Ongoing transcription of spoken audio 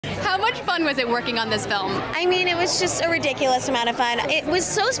much fun was it working on this film? I mean, it was just a ridiculous amount of fun. It was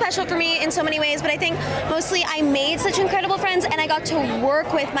so special for me in so many ways, but I think mostly I made such incredible friends and I got to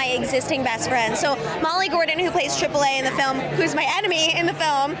work with my existing best friends. So Molly Gordon, who plays AAA in the film, who's my enemy in the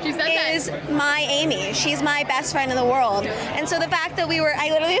film, is my Amy. She's my best friend in the world. And so the fact that I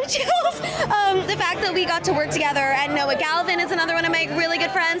literally have chills, the fact that we got to work together, and Noah Galvin is another one of my really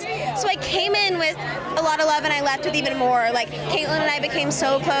good friends. So I came in with a lot of love and I left with even more. Like Caitlin and I became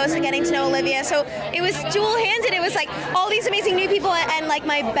so close and getting to know Olivia. So it was dual-handed. It was like all these amazing new people and like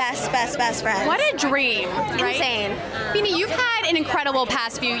my best friends. What a dream, right? Insane. Beanie, you've had an incredible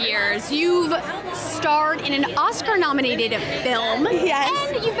past few years. You've starred in an Oscar-nominated film.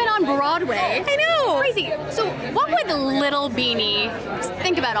 Yes. And you've been on Broadway. I know. Crazy. So what would little Beanie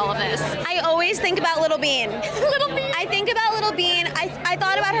think about all of this? I always think about Little Bean. Little Bean? I think about Little Bean. I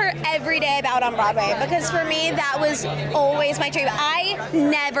thought about her every day about on Broadway because for me that was always my dream. I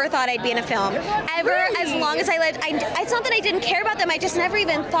never thought I'd be in a film. Ever, really? as long as I lived. It's not that I didn't care about them, I just never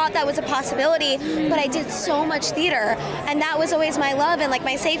even thought that was a possibility, but I did so much theater and that was always my love and like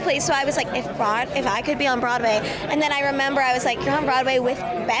my safe place. So I was like, if I could be on Broadway. And then I remember I was like, you're on Broadway with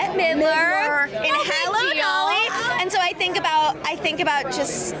Bette Midler in Hello Dolly. And so I think about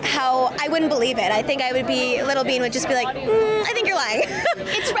just how I wouldn't believe it. I think I would be, Little Bean would just be like, I think you're lying.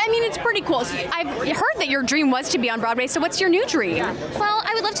 It's pretty cool. So I've heard that your dream was to be on Broadway, so what's your new dream? Well,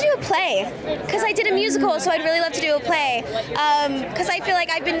 I would love to do a play, because I did a musical, so I'd really love to do a play. Because I feel like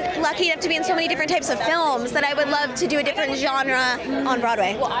I've been lucky enough to be in so many different types of films that I would love to do a different genre on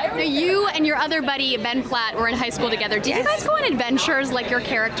Broadway. Now, you and your other buddy, Ben Platt, were in high school together. Did you guys go on adventures like your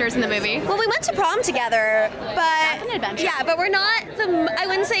characters in the movie? Well, we went to prom together, but... That's an adventure. Yeah, but we're not I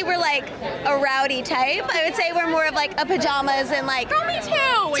wouldn't say we're like a rowdy type. I would say we're more of like a pajamas and like me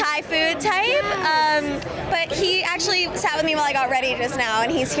too. Thai food type. But he actually sat with me while I got ready just now,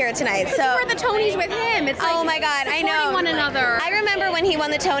 and he's here tonight. So you were the Tonys with him. It's like, oh my God, I know. One another. I remember when he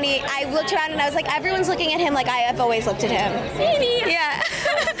won the Tony, I looked around and I was like, everyone's looking at him like I have always looked at him. Beanie. Yeah.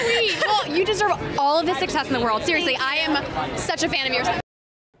 So sweet. Well, you deserve all of the success in the world. Seriously, I am such a fan of yours.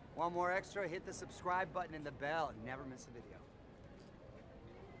 Want more extra? Hit the subscribe button and the bell and never miss a video.